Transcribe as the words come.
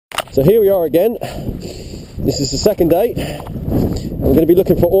So here we are again. This is the second day. I'm going to be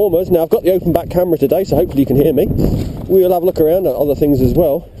looking for Ormers. Now I've got the open back camera today, so hopefully you can hear me. We'll have a look around at other things as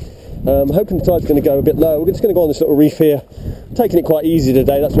well. I'm hoping the tide's going to go a bit low. We're just going to go on this little reef here. I'm taking it quite easy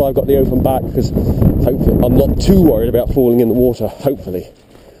today, that's why I've got the open back, because hopefully I'm not too worried about falling in the water, hopefully.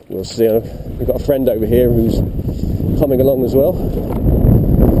 We'll see. We've got a friend over here who's coming along as well.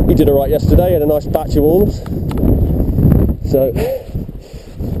 He did alright yesterday, had a nice batch of Ormers. So,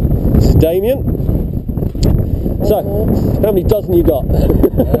 this is Damien. So, how many dozen you got?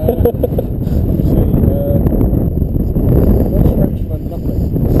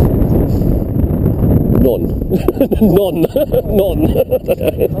 None. None.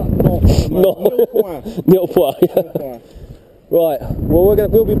 Nil point. Right. Well,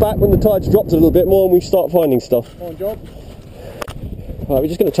 we'll be back when the tide's dropped a little bit more and we start finding stuff. Fine job. Right, we're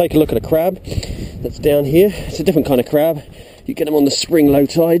just going to take a look at a crab that's down here. It's a different kind of crab. You get them on the spring low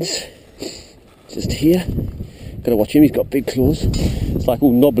tides. Just here. Got to watch him. He's got big claws. It's like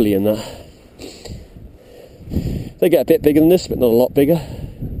all knobbly and that. They get a bit bigger than this, but not a lot bigger.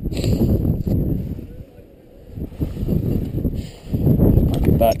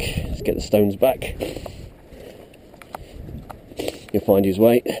 Back. Let's get the stones back. He'll find his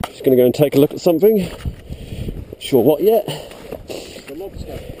way. Just going to go and take a look at something. Not sure what yet. The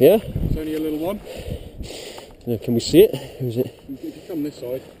lobster. Yeah? It's only a little one. Can we see it? Who's it? If you come this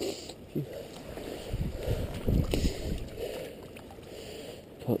side.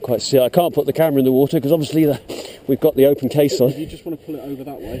 Can't quite see it. I can't put the camera in the water because obviously we've got the open case on. If you just want to pull it over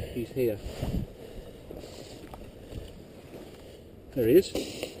that way, he's here. There he is.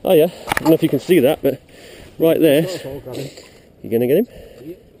 Oh yeah, I don't know if you can see that, but right there. I'll grab him. You going to get him?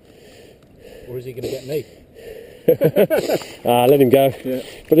 Yeah. Or is he going to get me? Let him go. Yeah.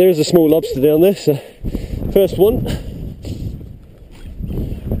 But there is a small lobster down there, so first one.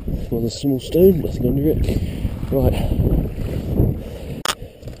 On a small stone, nothing under it. Right.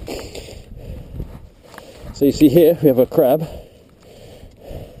 So you see here, we have a crab,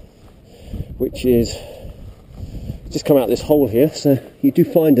 which is just come out this hole here, so you do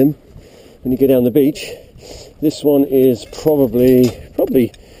find them when you go down the beach. This one is probably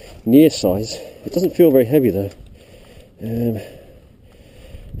near size. It doesn't feel very heavy though. So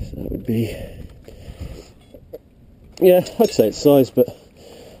that would be, yeah, I'd say it's size, but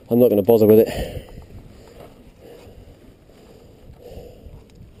I'm not going to bother with it.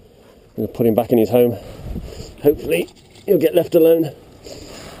 I'm going to put him back in his home. Hopefully he'll get left alone.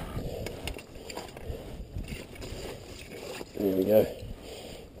 There we go.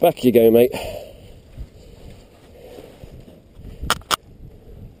 Back you go, mate.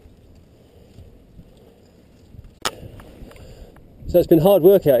 So it's been hard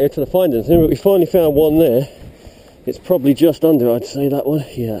work out here trying to find anything, but we finally found one there. It's probably just under, I'd say, that one.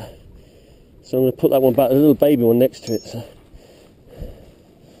 Yeah. So I'm going to put that one back, a little baby one next to it. So.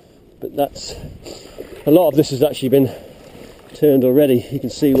 But that's... A lot of this has actually been turned already. You can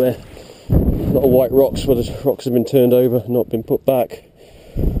see where a lot of white rocks, where the rocks have been turned over, not been put back.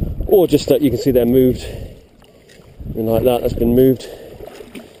 Or just that you can see they're moved. And like that, that's been moved.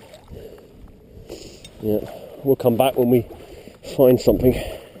 Yeah, we'll come back when we find something.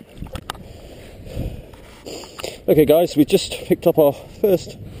 Okay guys, we just picked up our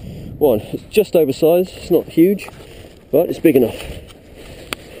first one. It's just oversized, it's not huge, but it's big enough.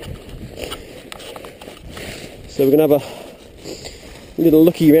 So we're going to have a little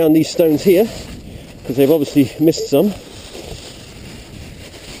looky around these stones here, because they've obviously missed some.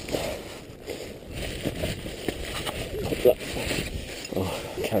 Oh,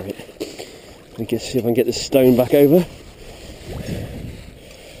 carry it. Let me see if I can get this stone back over.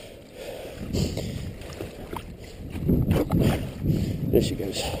 There she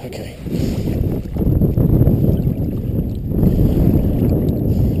goes. Okay.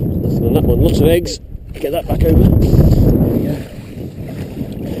 Nothing on that one. Lots of eggs. Get that back over. There we go.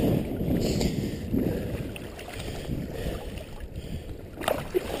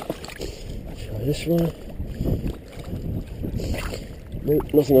 Try this one.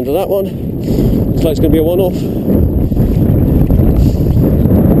 Nope, nothing under that one. Looks like it's going to be a one-off.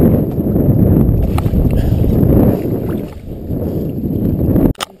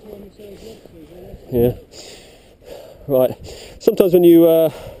 Yeah. Right. Sometimes when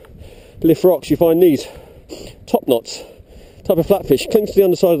you lift rocks, you find these top knots, type of flatfish, clings to the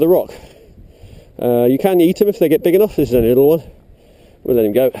underside of the rock. You can eat them if they get big enough. This is only a little one. We'll let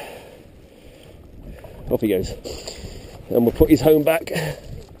him go. Off he goes. And we'll put his home back.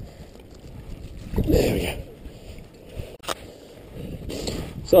 There we go.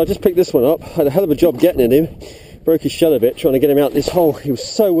 So I just picked this one up. I had a hell of a job getting at him. Broke his shell a bit trying to get him out this hole. He was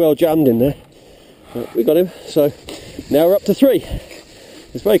so well jammed in there. But we got him. So now we're up to 3.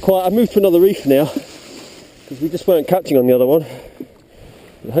 It's very quiet. I've moved to another reef now because we just weren't catching on the other one.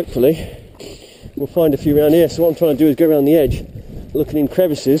 And hopefully we'll find a few around here. So what I'm trying to do is go around the edge, looking in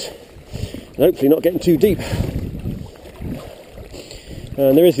crevices, and hopefully not getting too deep.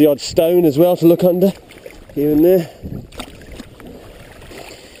 And there is the odd stone as well to look under, here and there.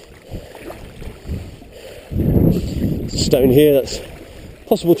 There's a stone here, that's a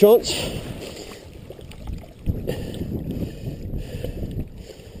possible chance.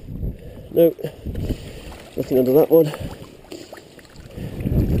 No, nothing under that one.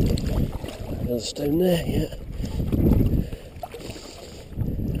 Another stone there, yeah.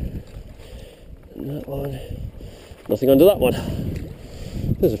 And that one. Nothing under that one.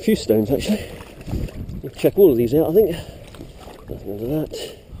 There's a few stones actually. We'll check all of these out, I think. Nothing under that.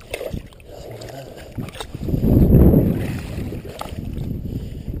 Nothing under that.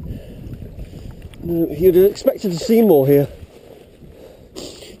 No, you'd have expected to see more here.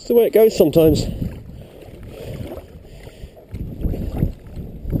 It's the way it goes sometimes.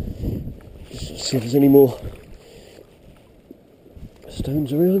 Just see if there's any more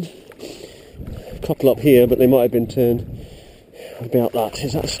stones around. A couple up here, but they might have been turned. What about that?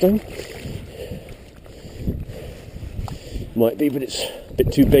 Is that a stone? Might be, but it's a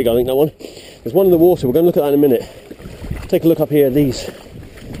bit too big, I think, that one. There's one in the water. We're going to look at that in a minute. Take a look up here at these.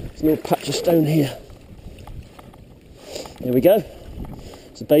 There's a little patch of stone here. There we go.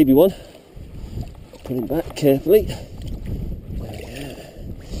 It's a baby one. Put him back carefully. There we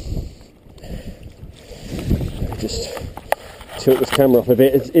go. Just tilt this camera up a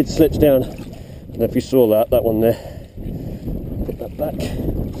bit. It slips down. I don't know if you saw that one there. Put that back.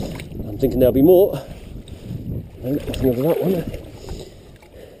 I'm thinking there'll be more. No, nothing under that one.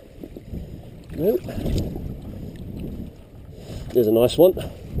 No. There's a nice one.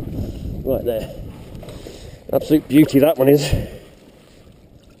 Right there. Absolute beauty that one is.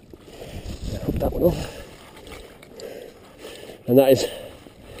 Hook that one off. And that is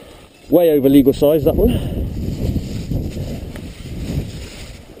way over legal size, that one.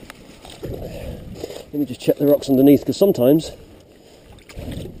 Let me just check the rocks underneath, because sometimes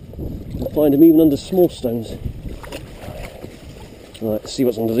you'll find them even under small stones. Right, let's see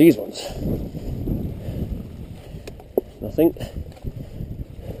what's under these ones. Nothing.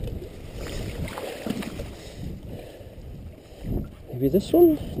 Maybe this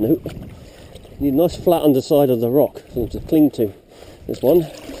one? Nope. Need a nice flat underside of the rock, something to cling to. This one, I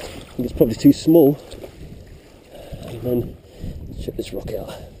think it's probably too small. And then, let's check this rock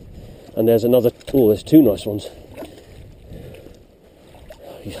out. And there's another, oh, there's 2 nice ones.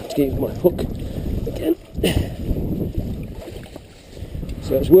 You have to get my hook again.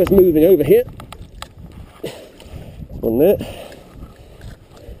 So it's worth moving over here. One there.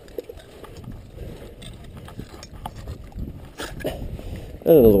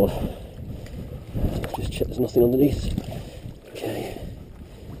 And another one. Just check there's nothing underneath. Okay.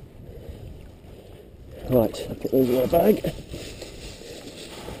 Right, I'll put those in my bag.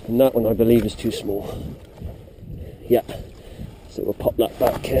 And that one I believe is too small. Yeah. So we'll pop that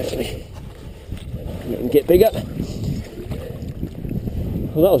back carefully. Let them get bigger.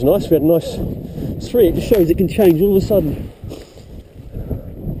 Well, that was nice. We had a nice 3. It just shows it can change all of a sudden.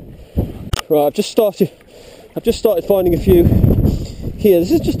 Right, I've just started finding a few here.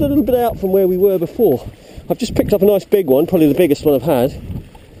 This is just a little bit out from where we were before. I've just picked up a nice big one, probably the biggest one I've had.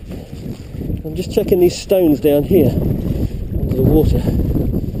 I'm just checking these stones down here under the water.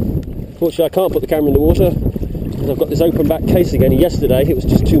 Fortunately, I can't put the camera in the water because I've got this open back case again. Yesterday it was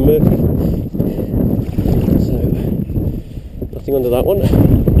just too murky. So, nothing under that one.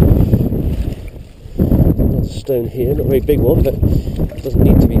 Another stone here, not a very big one, but it doesn't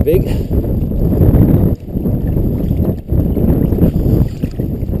need to be big.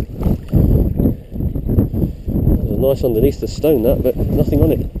 There's a nice underneath the stone, that, but nothing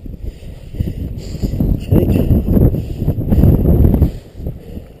on it. Okay.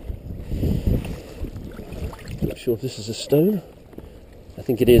 Not sure if this is a stone. I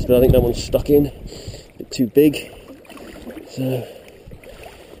think it is, but I think that one's stuck in. A bit too big. So,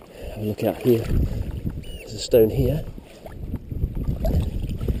 have a look out here. There's a stone here.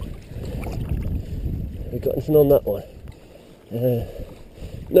 Have we got anything on that one?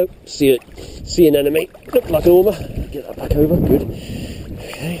 Nope, see an enemy. Looked like an Ormer. Get that back over, good.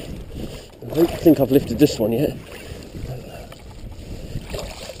 Okay. I don't think I've lifted this one yet.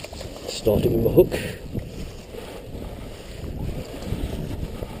 Start it with my hook.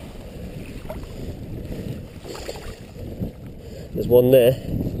 There's one there.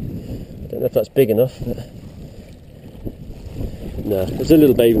 I don't know if that's big enough, but No, it's a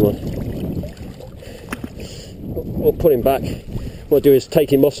little baby one. We'll put him back. What I do is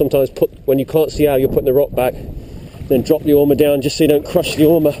take him off sometimes, when you can't see how you're putting the rock back, then drop the Ormer down just so you don't crush the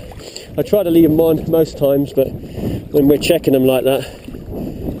Ormer. I try to leave him on most times, but when we're checking them like that,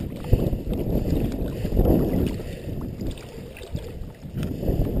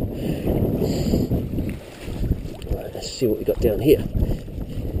 right, let's see what we got down here.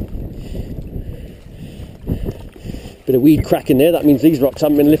 Bit of weed cracking there, that means these rocks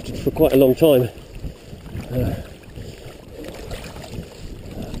haven't been lifted for quite a long time.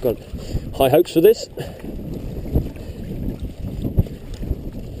 I've got high hopes for this.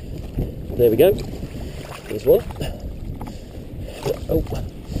 There we go. There's one. Oh,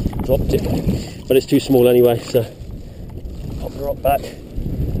 dropped it. But it's too small anyway, so pop the rock back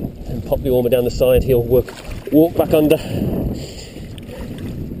and pop the Ormer down the side. He'll walk back under.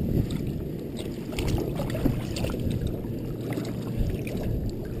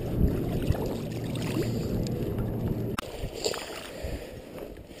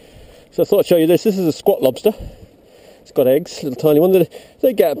 So I thought I'd show you this. This is a squat lobster. It's got eggs, little tiny one.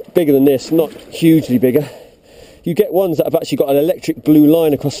 They get bigger than this, not hugely bigger. You get ones that have actually got an electric blue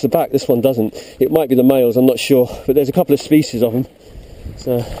line across the back. This one doesn't. It might be the males, I'm not sure. But there's a couple of species of them.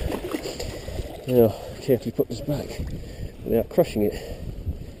 So, carefully put this back without crushing it.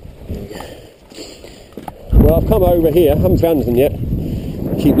 There we go. Well, I've come over here. I haven't found anything yet.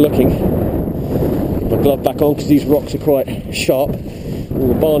 Keep looking. Put my glove back on because these rocks are quite sharp. All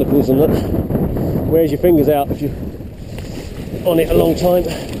the barnacles and that. Wears your fingers out if you're on it a long time.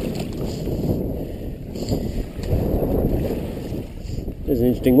 There's an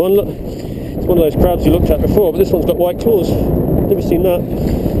interesting one, look. It's one of those crabs you looked at before, but this one's got white claws. Never seen that.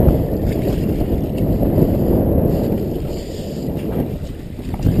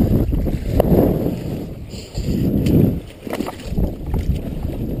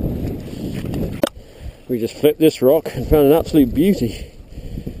 We just flipped this rock and found an absolute beauty.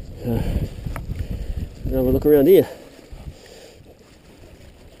 Have a look around here.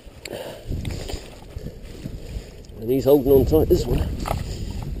 And he's holding on tight, this one.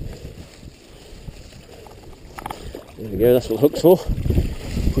 There we go, that's what the hook's for.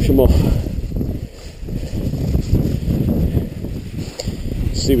 Push them off.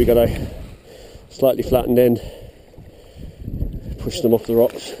 See, we got a slightly flattened end. Push them off the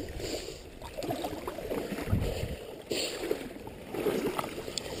rocks.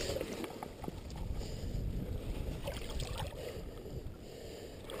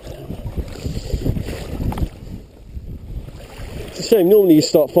 Shame, normally you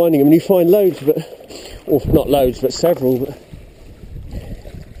start finding them and you find loads, or not loads, but several, but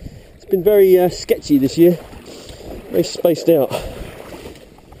it's been very sketchy this year, very spaced out.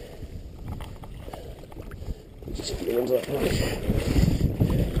 Just get onto that rock.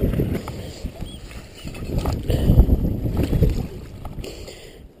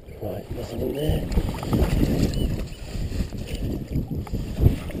 Right, nothing in there.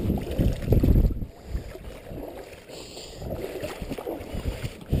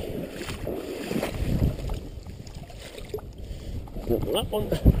 That one.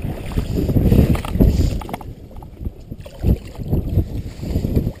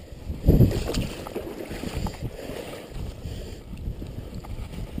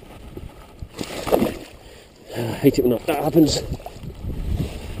 I hate it when that happens.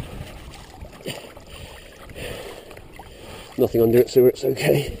 Nothing under it, so it's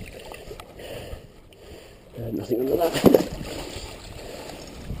okay. Nothing under that.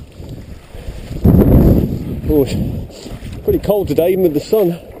 Oh, pretty cold today, even with the sun.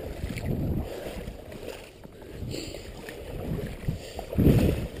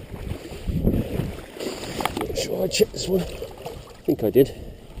 Not sure I checked this one. I think I did.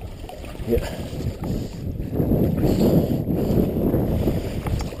 Yeah.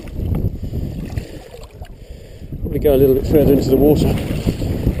 Probably go a little bit further into the water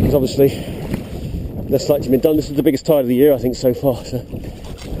because obviously less likely to be done. This is the biggest tide of the year, I think, so far. So.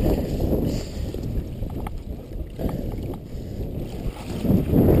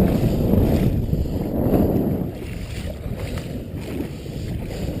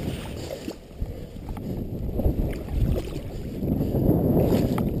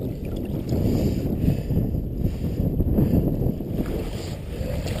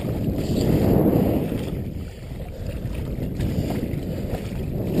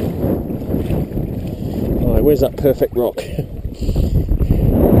 Where's that perfect rock? That's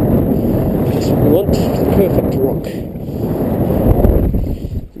what we want, the perfect rock.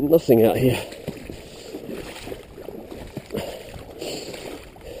 Nothing out here.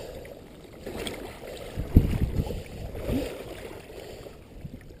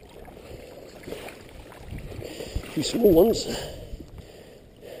 few small ones.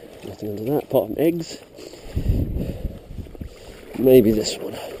 Nothing under that, apart from eggs. Maybe this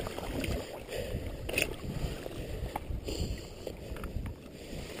one.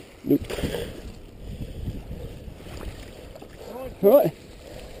 Nope. Alright,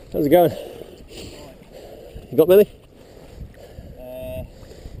 how's it going? You got many?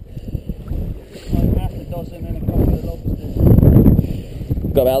 Like half a dozen and a couple of lobsters.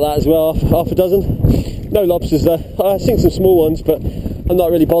 Got about that as well, half a dozen. No lobsters though. I've seen some small ones, but I'm not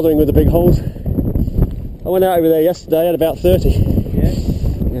really bothering with the big holes. I went out over there yesterday, I had about 30. Yeah?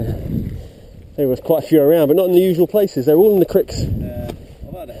 Yeah. There was quite a few around, but not in the usual places. They're all in the cricks. I've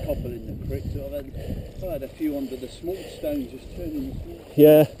had a couple in the creek, so I've had a few under the small stones, just turning the small.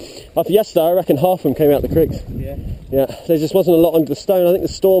 Yeah. After yesterday, I reckon half of them came out the cricks. Yeah. Yeah. There just wasn't a lot under the stone. I think the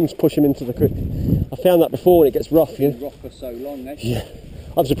storms push them into the creek. I found that before when it gets rough, you know. Rock for so long, eh? Yeah.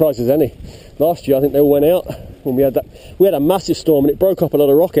 I'm surprised there's any. Last year, I think they all went out when we had that. We had a massive storm and it broke up a lot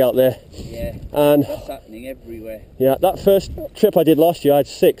of rock out there. Yeah. And that's happening everywhere. yeah, that first trip I did last year, I had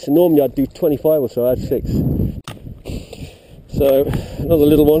 6, and normally I'd do 25 or so. I had 6. So another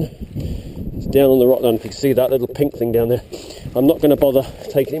little one. It's down on the rock. Down. You can see that little pink thing down there. I'm not going to bother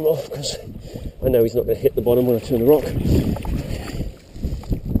taking him off because I know he's not going to hit the bottom when I turn the rock.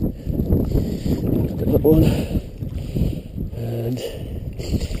 Look at that one. And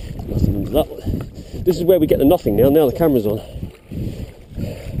nothing under that one. This is where we get the nothing now. Now the camera's on.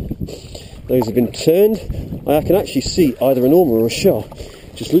 Those have been turned. I can actually see either an ormer or a char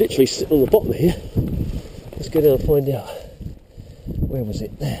just literally sitting on the bottom here. Let's go down and find out. Where was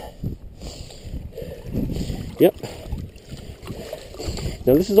it? Yep.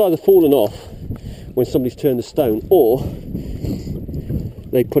 Now this has either fallen off when somebody's turned the stone, or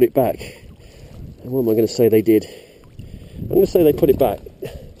they put it back. And what am I going to say they did? I'm going to say they put it back.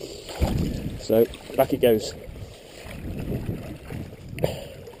 So back it goes.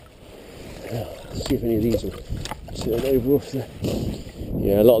 Let's see if any of these will turn over off there.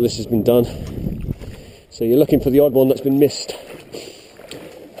 Yeah, a lot of this has been done. So you're looking for the odd one that's been missed.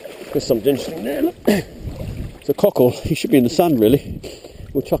 There's something interesting there, look. It's a cockle. He should be in the sand really.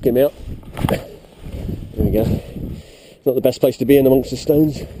 We'll chuck him out. There we go. Not the best place to be in amongst the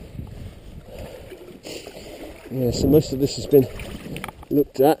stones. Yeah, so most of this has been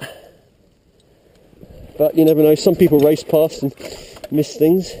looked at. But you never know, some people race past and miss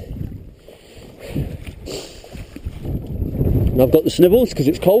things. And I've got the snivels because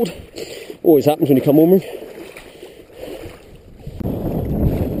it's cold. Always happens when you come ormering.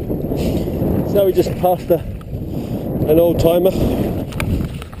 So we just passed an old timer.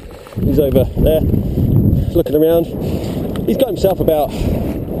 He's over there looking around. He's got himself about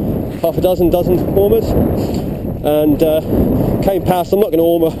half a dozen ormers, and came past. I'm not going to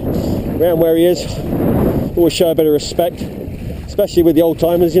ormer around where he is. Always show a bit of respect, especially with the old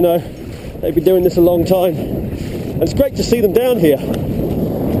timers, you know. They've been doing this a long time, and it's great to see them down here,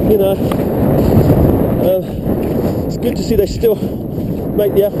 you know. It's good to see they still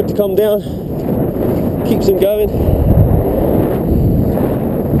make the effort to come down. Keeps them going.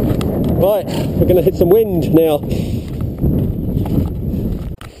 Right, we're going to hit some wind now.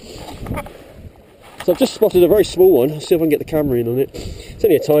 So I've just spotted a very small one. I'll see if I can get the camera in on it. It's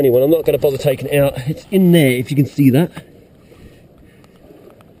only a tiny one. I'm not going to bother taking it out. It's in there, if you can see that.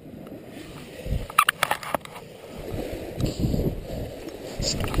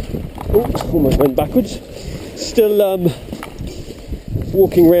 Oh, almost went backwards. Still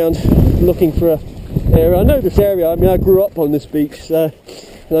walking around looking for a area. I know this area. I mean, I grew up on this beach, so,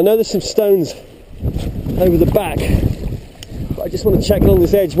 and I know there's some stones over the back. But I just want to check along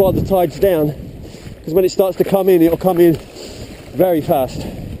this edge while the tide's down, because when it starts to come in, it'll come in very fast.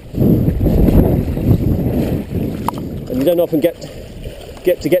 And you don't often get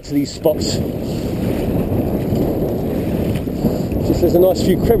to these spots. Just there's a nice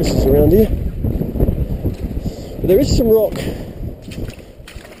few crevices around here. But there is some rock.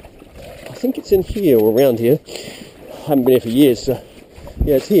 I think it's in here or around here. I haven't been here for years, so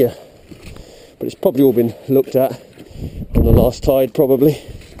yeah, it's here. But it's probably all been looked at on the last tide, probably.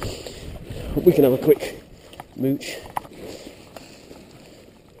 But we can have a quick mooch.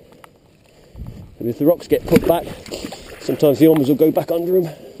 And if the rocks get put back, sometimes the ormers will go back under them.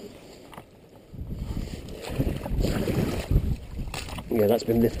 Yeah, that's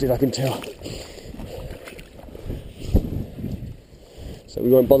been lifted, I can tell. So we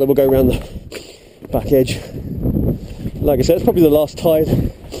won't bother, we'll go around the back edge. Like I said, it's probably the last tide.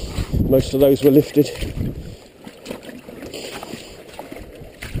 Most of those were lifted.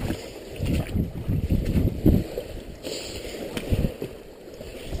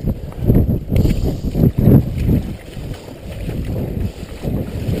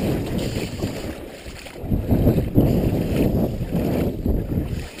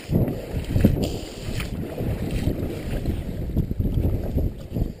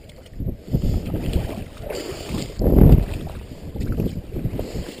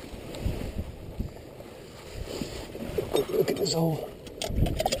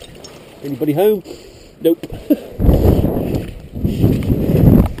 Anybody home? Nope.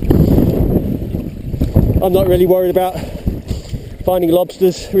 I'm not really worried about finding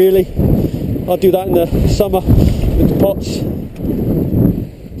lobsters, really. I'll do that in the summer with the pots.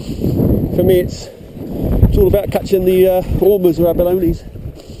 For me, it's all about catching the Ormers or Abalones,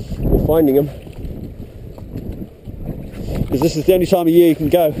 or finding them. Because this is the only time of year you can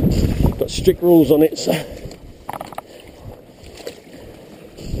go. Got strict rules on it, so.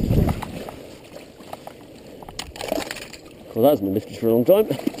 Well, that hasn't been lifted for a long time.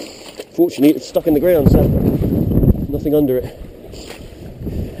 Fortunately, it's stuck in the ground, so nothing under it.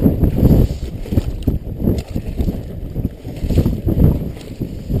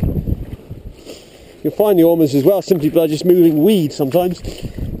 You'll find the Ormers as well simply by just moving weed sometimes.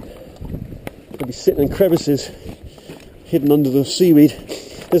 They'll be sitting in crevices, hidden under the seaweed.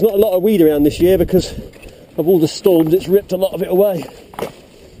 There's not a lot of weed around this year because of all the storms. It's ripped a lot of it away.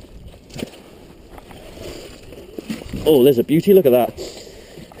 Oh, there's a beauty, look at that.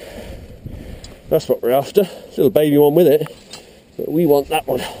 That's what we're after. Little baby one with it. But we want that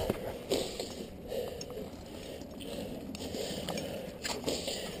one.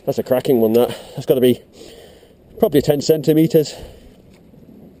 That's a cracking one, that. That's got to be probably 10 centimetres.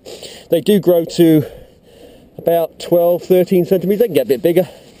 They do grow to about 12, 13 centimetres. They can get a bit bigger.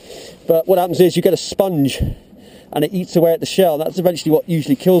 But what happens is you get a sponge and it eats away at the shell. That's eventually what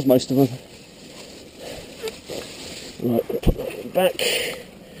usually kills most of them. Right, put that back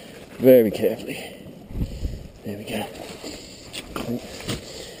very carefully. There we go.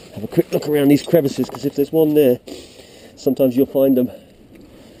 Have a quick look around these crevices, because if there's one there, sometimes you'll find them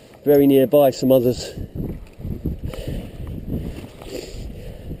very nearby some others.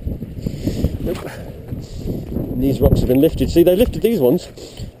 Nope. And these rocks have been lifted. See, they lifted these ones,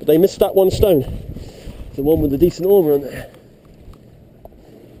 but they missed that one stone. The one with the decent Ormer on there.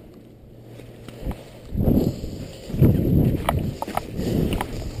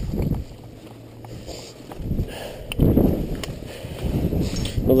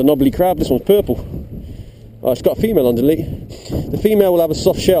 Another knobbly crab. This one's purple. Oh, it's got a female underneath. The female will have a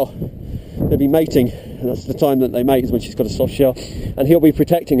soft shell. They'll be mating, and that's the time that they mate, is when she's got a soft shell. And he'll be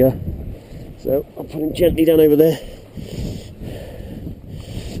protecting her. So I'll put him gently down over there.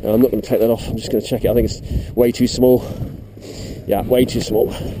 No, I'm not going to take that off. I'm just going to check it. I think it's way too small. Yeah, way too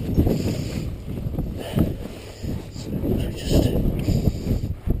small. So just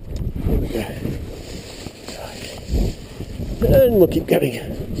there we go. And we'll keep going.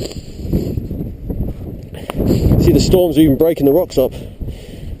 See, the storms are even breaking the rocks up.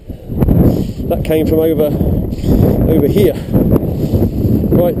 That came from over here,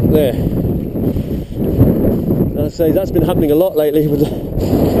 right there. And I'd say that's been happening a lot lately. With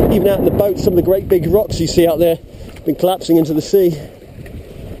even out in the boat, some of the great big rocks you see out there have been collapsing into the sea.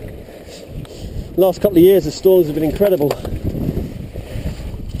 The last couple of years, the storms have been incredible.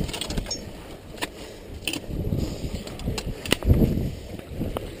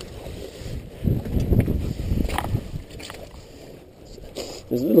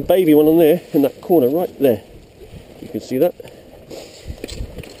 There's a little baby one on there, in that corner, right there. You can see that.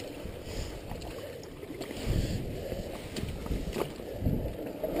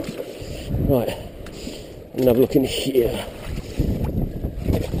 Right, I'm going to have a look in here.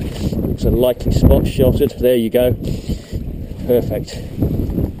 Looks a likely spot, sheltered. There you go. Perfect.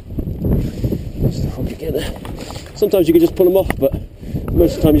 Just the hook again. Sometimes you can just pull them off, but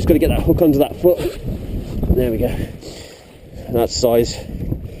most of the time you've just got to get that hook under that foot. There we go. That size.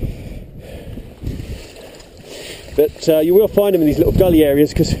 But you will find them in these little gully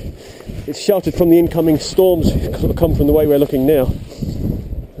areas because it's sheltered from the incoming storms that come from the way we're looking now.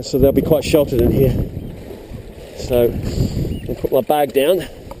 And so they'll be quite sheltered in here. So I'll put my bag down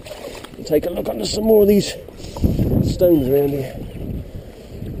and take a look under some more of these stones around here.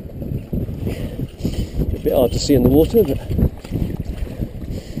 A bit hard to see in the water, but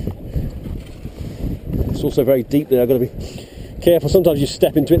it's also very deep there. I've got to be careful. Sometimes you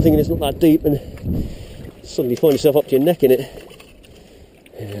step into it thinking it's not that deep and suddenly find yourself up to your neck in it.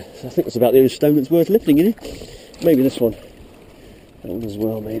 Yeah, so I think that's about the only stone that's worth lifting, isn't it? Maybe this one. That one as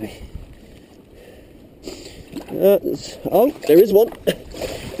well, maybe. Oh, there is one.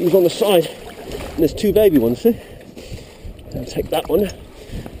 He was on the side. And there's two baby ones, see? I'll take that one.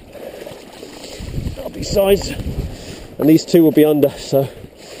 That'll be size. And these two will be under, so I'm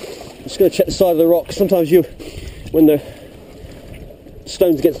just going to check the side of the rock. Sometimes when the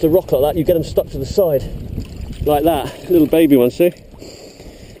stones against the rock like that, you get them stuck to the side. Like that. Little baby one, see?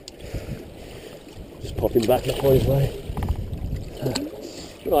 Just pop him back and find his way.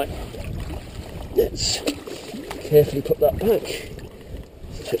 Right. Let's carefully put that back.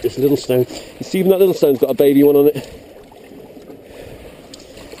 Check this little stone. You see, even that little stone's got a baby one on it.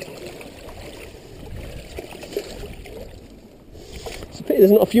 It's a pity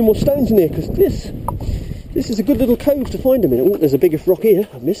there's not a few more stones in here, because this is a good little cove to find them in. Oh, there's a bigger rock here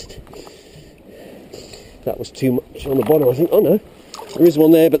I've missed. That was too much on the bottom, I think. Oh no, there is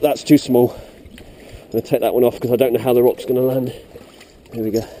one there, but that's too small. I'm going to take that one off because I don't know how the rock's going to land. Here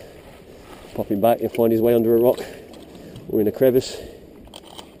we go. Pop him back and find his way under a rock or in a crevice.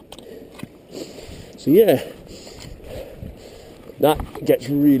 So yeah, that gets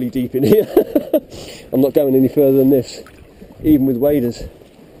really deep in here. I'm not going any further than this, even with waders.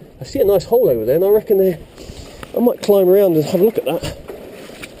 I see a nice hole over there, and I reckon I might climb around and have a look at that.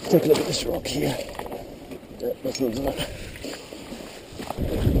 Let's take a look at this rock here. That's not that.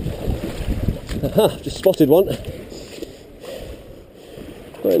 Aha, just spotted one.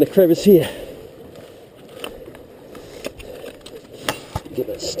 Right in the crevice here. Get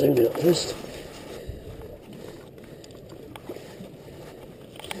that stone out first.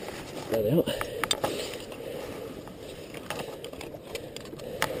 There they are.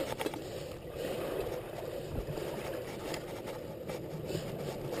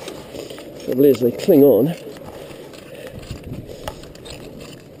 Trouble is, they cling on.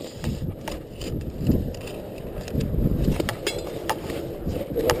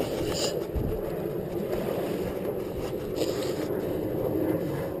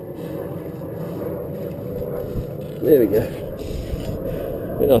 There we go.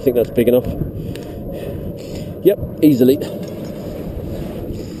 I think that's big enough. Yep, easily.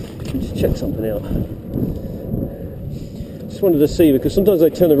 Just check something out. Just wanted to see, because sometimes they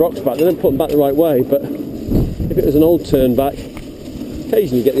turn the rocks back, they don't put them back the right way, but if it was an old turn back,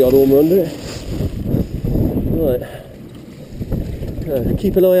 occasionally you get the odd Ormer under it. Right.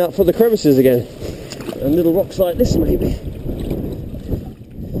 Keep an eye out for the crevices again. And little rocks like this, maybe.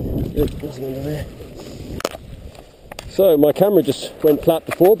 There's one under there. So my camera just went flat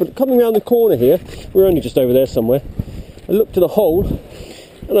before, but coming around the corner here, we're only just over there somewhere, I looked at a hole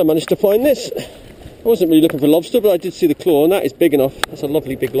and I managed to find this. I wasn't really looking for lobster, but I did see the claw, and that is big enough. That's a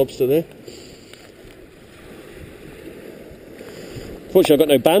lovely big lobster there. Fortunately I've got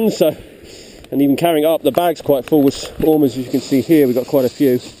no bands, so, and even carrying it up, the bag's quite full with Ormers, as you can see here. We've got quite a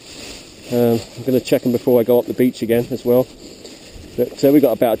few. I'm going to check them before I go up the beach again as well. But we've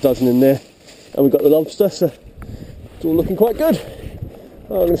got about a dozen in there, and we've got the lobster, so it's all looking quite good. I'm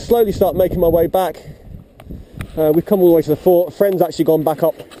going to slowly start making my way back. We've come all the way to the fort. A friend's actually gone back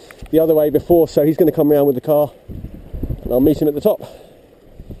up the other way before, so he's going to come around with the car and I'll meet him at the top.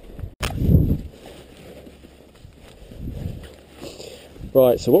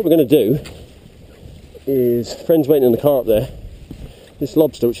 Right, so what we're going to do is, friend's waiting in the car up there. This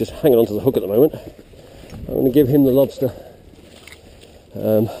lobster, which is hanging onto the hook at the moment, I'm going to give him the lobster.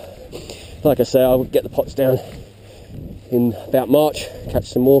 Like I say, I'll get the pots down in about March, catch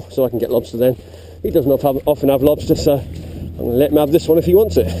some more so I can get lobster then. He doesn't often have lobster, so I'm going to let him have this one if he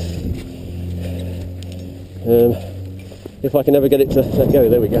wants it. If I can ever get it to let go.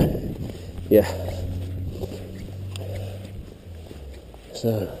 There we go. Yeah.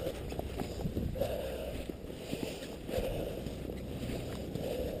 So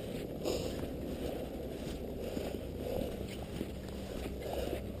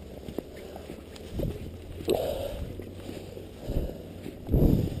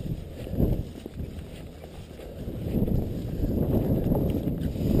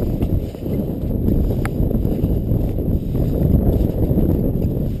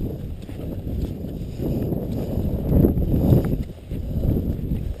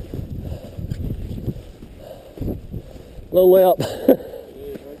long way up.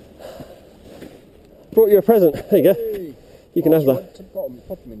 Brought you a present. There you go. You can have that.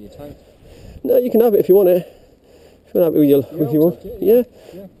 Pop them in your tank. No, you can have it if you want it. If you want to have it if you want.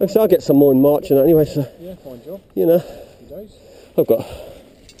 Yeah. So I'll get some more in March and that anyway. So yeah, fine job. You know. I've got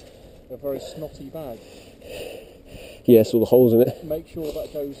a very snotty bag. Yes, all the holes in it. Make sure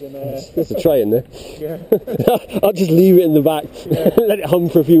that goes in There's a tray in there. Yeah. I'll just leave it in the back. Yeah. Let it hum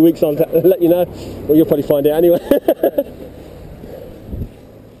for a few weeks. I'll let you know. Well, you'll probably find it anyway.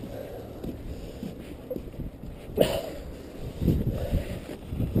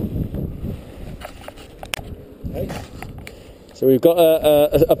 So we've got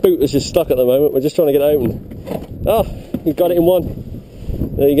a boot that's just stuck at the moment. We're just trying to get it open. Oh, you've got it in one.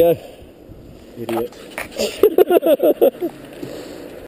 There you go. Idiot.